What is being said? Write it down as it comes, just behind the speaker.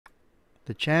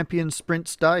The Champion Sprint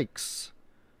Stakes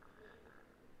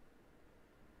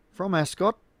from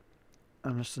Ascot.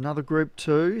 And it's another Group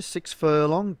 2, 6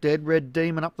 furlong, Dead Red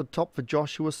Demon up the top for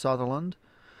Joshua Sutherland.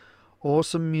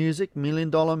 Awesome Music, $1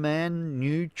 Million Man,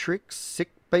 New Tricks,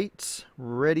 Sick Beats,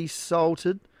 Ready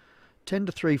Salted.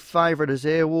 10-3 favourite is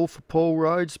Airwolf for Paul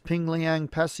Rhodes, Ping Liang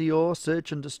Passior,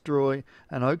 Search and Destroy,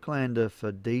 and Oaklander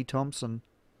for D. Thompson.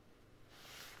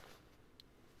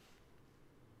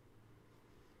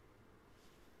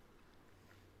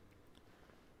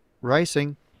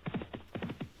 Racing.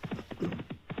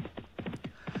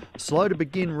 Slow to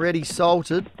begin, Ready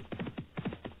Salted.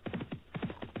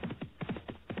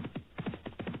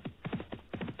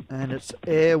 And it's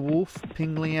Airwolf,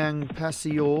 Ping Liang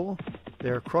Passior.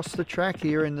 They're across the track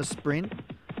here in the sprint.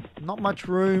 Not much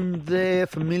room there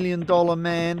for $1 Million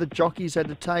Man. The jockeys had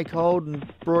to take hold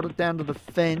and brought it down to the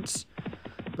fence.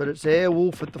 But it's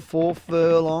Airwolf at the 4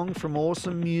 furlong from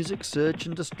Awesome Music, Search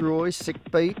and Destroy,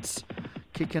 Sick Beats,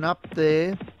 kicking up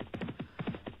there.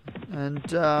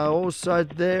 And also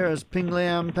there is Ping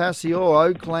Liang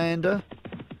Passior, Oaklander,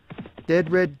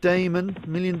 Dead Red Demon, $1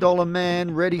 Million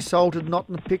Man, Ready Salted, not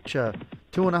in the picture.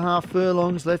 2.5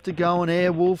 furlongs left to go, and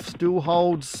Airwolf still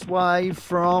holds sway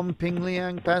from Ping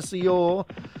Liang Passior.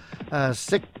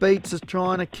 Sick Beats is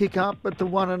trying to kick up at the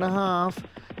 1.5.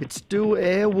 It's still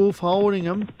Airwolf holding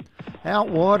him. Out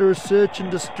wider is Search and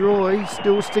Destroy,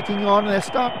 still sticking on. They're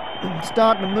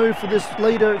starting to move for this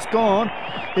leader. It's gone.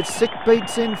 It's Sick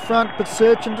Beats in front, but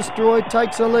Search and Destroy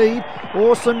takes a lead.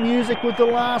 Awesome Music with the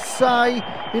last say.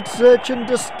 It's Search and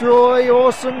Destroy.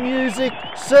 Awesome Music.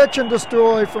 Search and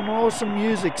Destroy from Awesome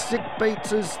Music. Sick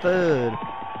Beats is third.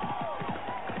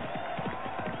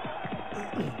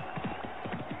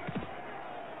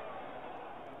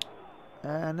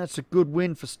 And that's a good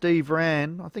win for Steve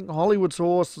Rann. I think Hollywood's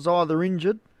horse is either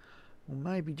injured or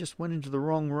maybe just went into the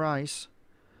wrong race.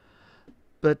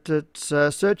 But it's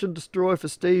Search and Destroy for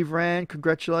Steve Rann.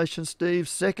 Congratulations, Steve.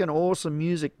 Second, Awesome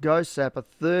Music, Ghost Zapper.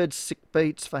 Third, Sick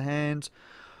Beats for Hands.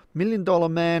 $1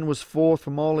 Million Man was fourth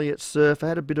from Ollie at Surf.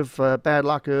 Had a bit of bad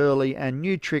luck early. And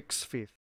New Tricks fifth.